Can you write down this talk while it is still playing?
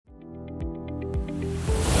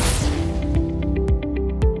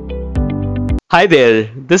Hi there,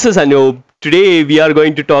 this is Anup. Today we are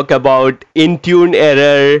going to talk about Intune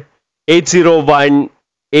Error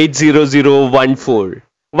 801-80014.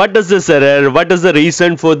 What does this error? What is the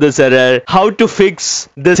reason for this error? How to fix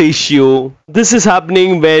this issue? This is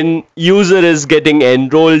happening when user is getting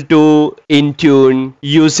enrolled to Intune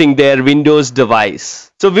using their Windows device.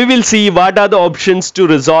 So we will see what are the options to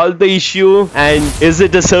resolve the issue, and is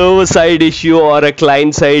it a server side issue or a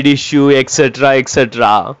client side issue, etc,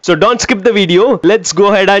 etc. So don't skip the video. Let's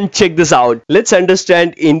go ahead and check this out. Let's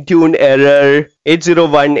understand Intune error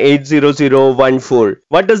 801-80014.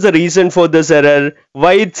 What is the reason for this error?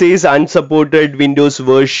 Why it says unsupported Windows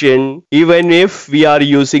version even if we are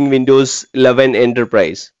using Windows 11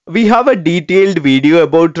 Enterprise? We have a detailed video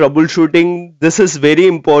about troubleshooting. This is very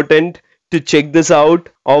important to check this out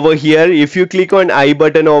over here. If you click on I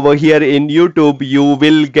button over here in YouTube, you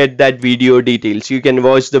will get that video details. You can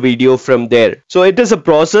watch the video from there. So it is a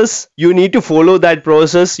process. You need to follow that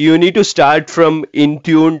process. You need to start from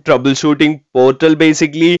Intune troubleshooting portal.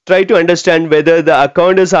 Basically try to understand whether the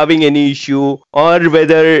account is having any issue or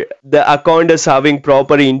whether the account is having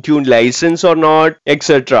proper Intune license or not,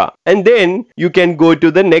 etc. And then you can go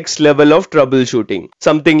to the next level of troubleshooting.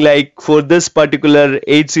 Something like for this particular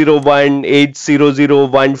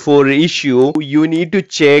 801-80014 issue, you need to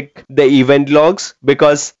check the event logs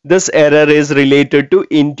because this error is related to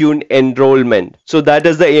Intune enrollment. So that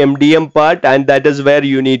is the MDM part, and that is where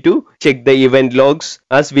you need to check the event logs,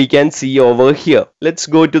 as we can see over here. Let's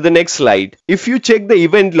go to the next slide. If you check the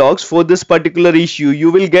event logs for this particular issue,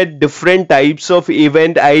 you will get different types of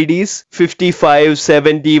event IDs: 55,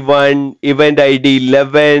 71, event ID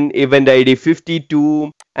 11, event ID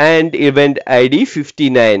 52, and event ID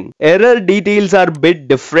 59. Error details are bit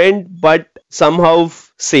different but somehow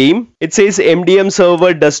same. It says MDM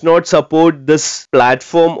server does not support this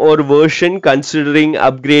platform or version considering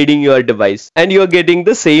upgrading your device, and you're getting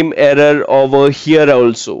the same error over here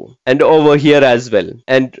also and over here as well.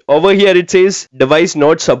 And over here it says device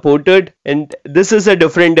not supported, and this is a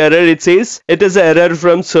different error. It says it is an error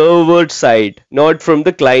from server side, not from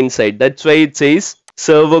the client side. That's why it says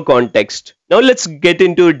server context. Now let's get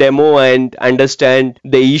into a demo and understand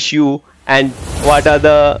the issue and what are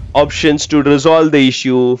the options to resolve the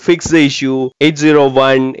issue, fix the issue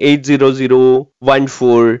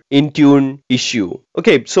 801-80014 Intune issue.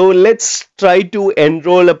 Okay, so let's try to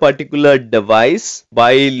enroll a particular device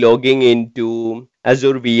by logging into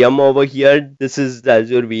Azure VM over here. This is the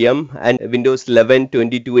Azure VM and Windows 11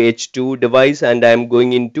 22H2 device, and I am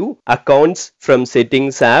going into accounts from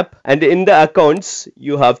settings app, and in the accounts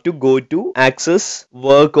you have to go to access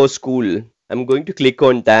work or school. I'm going to click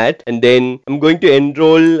on that, and then I'm going to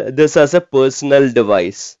enroll this as a personal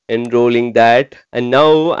device. Enrolling that, and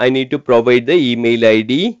now I need to provide the email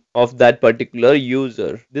ID of that particular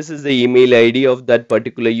user. This is the email ID of that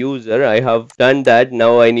particular user. I have done that.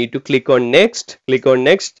 Now I need to click on next. Click on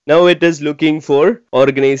next. Now it is looking for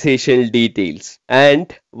organizational details,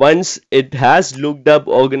 and once it has looked up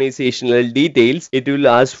organizational details, it will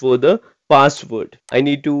ask for the password. I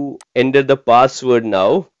need to enter the password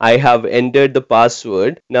now. I have entered the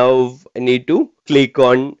password. Now I need to click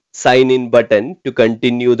on sign in button to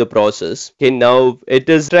continue the process. Okay, now it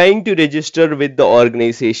is trying to register with the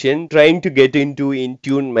organization, trying to get into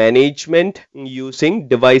Intune management using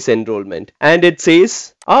device enrollment, and it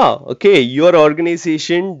says okay, your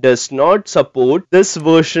organization does not support this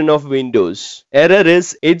version of Windows. Error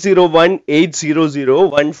is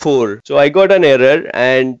 801-80014. So I got an error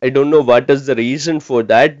and I don't know what is the reason for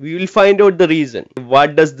that. We will find out the reason.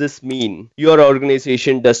 What does this mean? Your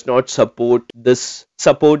organization does not support this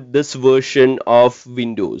version of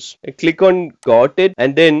Windows. I click on got it,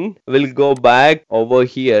 and then we'll go back over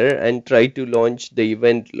here and try to launch the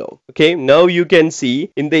event log. Okay, now you can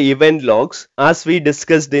see in the event logs, as we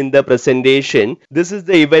discussed in the presentation, this is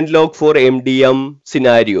the event log for MDM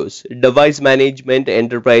scenarios: device management,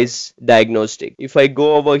 enterprise, diagnostic. If I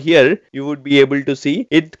go over here, you would be able to see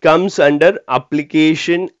it comes under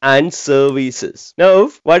application and services. Now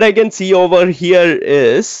what I can see over here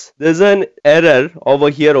is there's an error over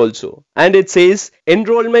here also, and it says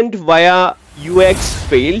enrollment via UX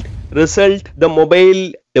failed. Result: the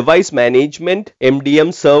mobile device management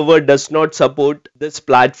MDM server does not support this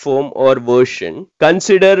platform or version.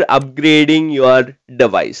 Consider upgrading your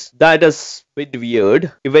device. That is bit weird.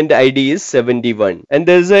 Event ID is 71, and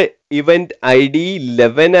there's a event ID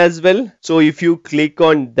 11 as well. So if you click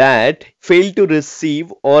on that, failed to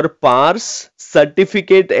receive or parse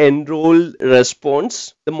certificate enroll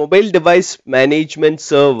response. The mobile device management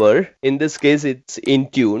server, in this case it's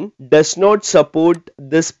Intune, does not support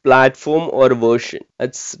this platform or version.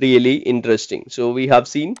 That's really interesting. So we have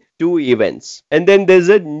seen two events, and then there's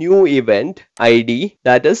a new event ID,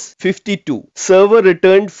 that is 52. Server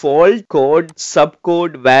returned fault code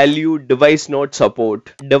subcode value device not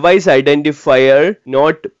support, device identifier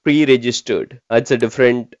not pre-registered. That's a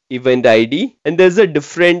different event ID. And there's a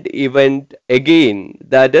different event again,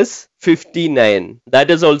 that is 59.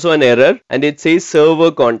 That is also an error, and it says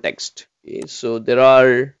server context. Okay, so there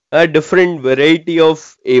are a different variety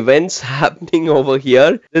of events happening over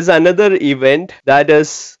here. There's another event, that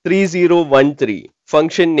is 3013.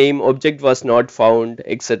 Function name object was not found,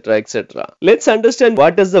 etc, etc. Let's understand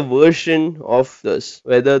what is the version of this,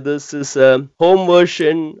 whether this is a home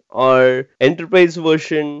version or enterprise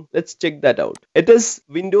version. Let's check that out. It is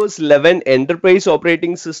Windows 11 enterprise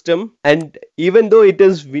operating system, and even though it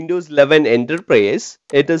is Windows 11 enterprise,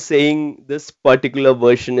 it is saying this particular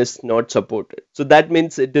version is not supported. So that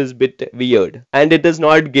means it is a bit weird, and it is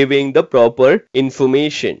not giving the proper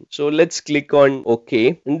information. So let's click on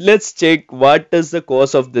OK, and let's check what is the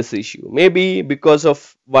cause of this issue. Maybe because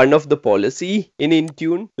of one of the policy in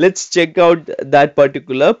Intune. Let's check out that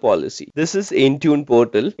particular policy. This is Intune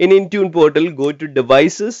portal. In Intune portal, go to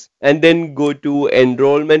devices and then go to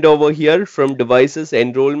enrollment over here. From devices,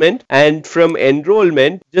 enrollment, and from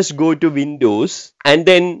enrollment just go to Windows and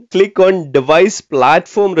then click on device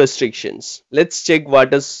platform restrictions. Let's check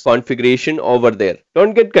what is configuration over there.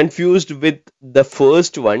 Don't get confused with the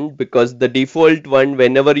first one, because the default one,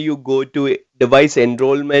 whenever you go to device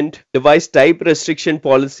enrollment, device type restriction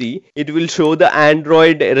policy, it will show the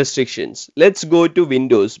Android restrictions. Let's go to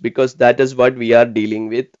Windows, because that is what we are dealing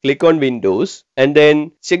with. Click on Windows and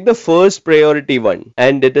then check the first priority one,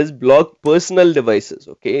 and it is block personal devices.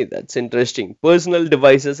 Okay, that's interesting. Personal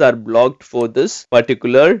devices are blocked for this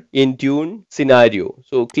particular Intune scenario.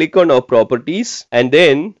 So click on our properties, and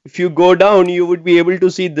then if you go down, you would be able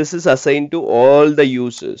to see this is assigned to all the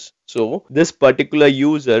users. So this particular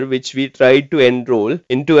user which we tried to enroll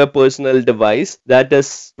into a personal device, that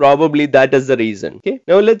is the reason. Okay,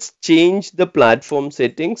 now let's change the platform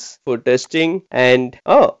settings for testing, and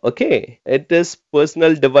okay, it is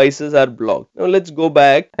personal devices are blocked. Now let's go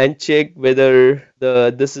back and check whether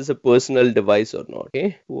this is a personal device or not.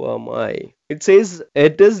 Okay, who am I? It says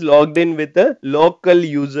it is logged in with a local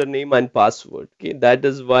username and password. Okay, that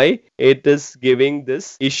is why it is giving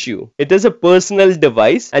this issue. It is a personal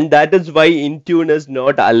device, and that is why Intune is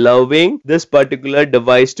not allowing this particular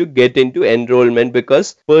device to get into enrollment,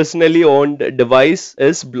 because personally owned device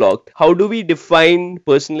is blocked. How do we define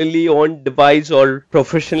personally owned device or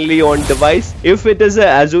professionally owned device? If it is a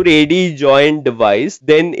Azure AD joined device,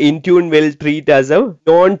 then Intune will treat as a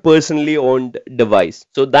non-personally owned device.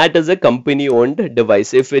 So that is a company owned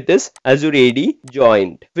device if it is Azure AD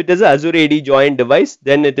joined. If it is a Azure AD joined device,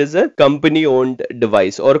 then it is a company owned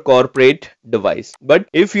device or corporate device. But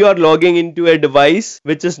if you are logging into a device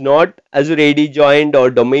which is not Azure AD joined or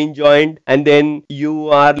domain joined, and then you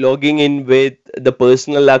are logging in with the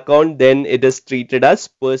personal account, then it is treated as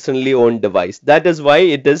personally owned device. That is why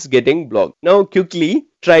it is getting blocked. Now quickly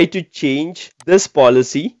try to change this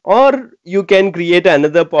policy, or you can create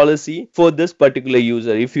another policy for this particular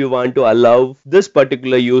user if you want to allow this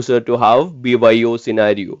particular user to have BYO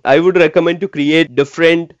scenario. I would recommend to create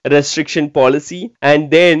different restriction policy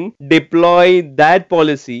and then deploy that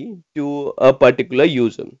policy to a particular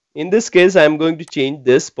user. In this case, I am going to change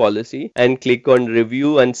this policy and click on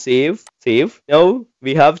review and save. Now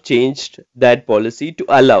we have changed that policy to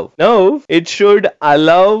allow. Now it should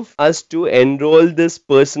allow us to enroll this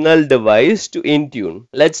personal device to Intune.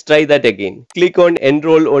 Let's try that again. Click on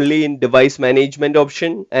enroll only in device management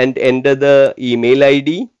option and enter the email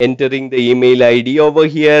ID. Entering the email ID over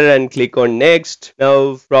here and click on next.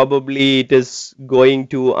 Now probably it is going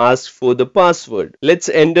to ask for the password. Let's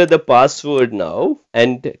enter the password now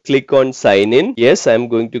and click on sign in. Yes, I'm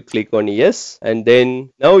going to click on yes, and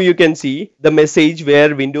then now you can see the message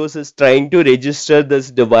where Windows is trying to register this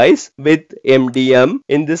device with MDM.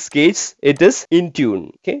 In this case, it is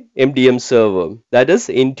Intune. Okay, MDM server. That is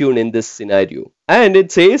Intune in this scenario. And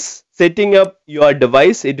it says setting up your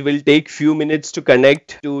device, it will take few minutes to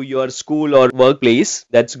connect to your school or workplace.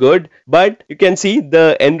 That's good. But you can see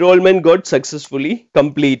the enrollment got successfully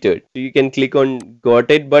completed. So you can click on got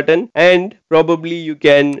it button, and probably you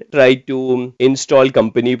can try to install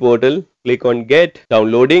company portal. Click on get,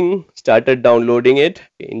 downloading, started downloading it,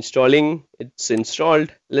 installing, it's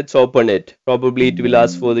installed. Let's open it. Probably it will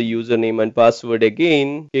ask for the username and password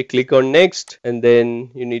again. Okay, click on next, and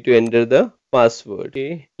then you need to enter the password.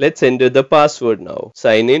 Okay, let's enter the password now.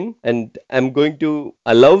 Sign in, and I'm going to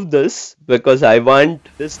allow this because I want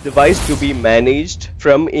this device to be managed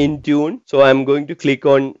from Intune. So I'm going to click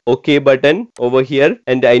on OK button over here,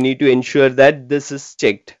 and I need to ensure that this is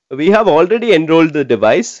checked. We have already enrolled the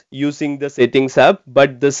device using the settings app,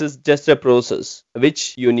 but this is just a process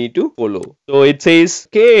which you need to follow. So it says,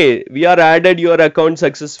 okay, we are added your account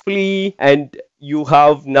successfully, and you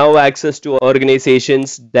have now access to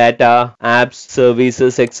organizations, data, apps,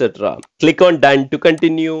 services, etc. Click on done to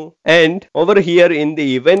continue, and over here in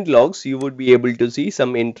the event logs you would be able to see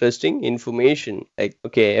some interesting information like,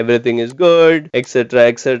 okay, everything is good, etc,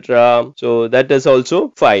 etc. So that is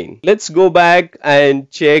also fine. Let's go back and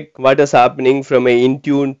check what is happening from a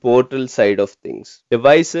Intune portal side of things.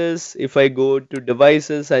 Devices, if I go to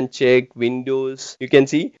devices and check Windows, you can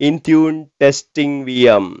see Intune testing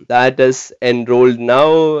VM that is enrolled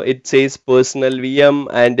now. It says personal VM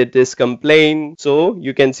and it is complaint. So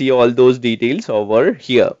you can see all those details over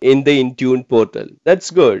here in the Intune portal. That's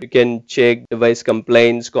good. You can check device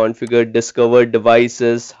complaints, configured, discovered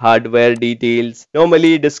devices, hardware details.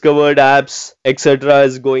 Normally discovered apps, etc.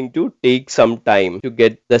 is going to take some time to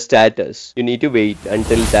get the status. You need to wait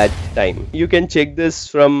until that time. You can check this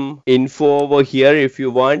from info over here if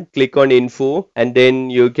you want. Click on info, and then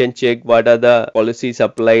you can check what are the policies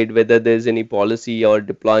applied, whether there's any policy or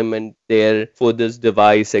deployment there for this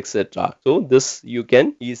device, etc. So this you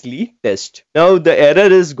can easily test. Now the error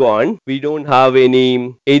is gone. We don't have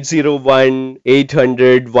any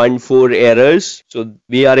 801-800-14 errors. So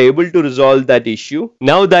we are able to resolve that issue.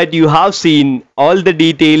 Now that you have seen all the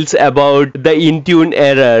details about the Intune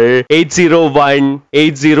error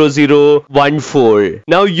 801-800-14,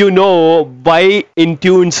 now you know why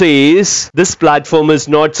Intune says this platform is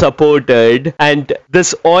not supported and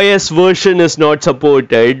this OS version is not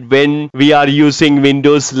supported when we are using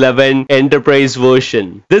Windows 11 Enterprise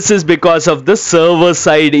version. This is because of the server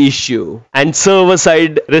side issue and server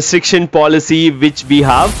side restriction policy which we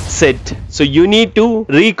have set. So you need to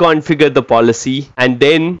reconfigure the policy, and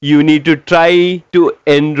then you need to try to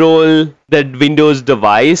enroll that Windows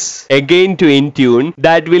device again to Intune.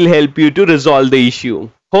 That will help you to resolve the issue.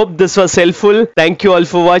 Hope this was helpful. Thank you all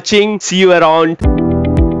for watching. See you around.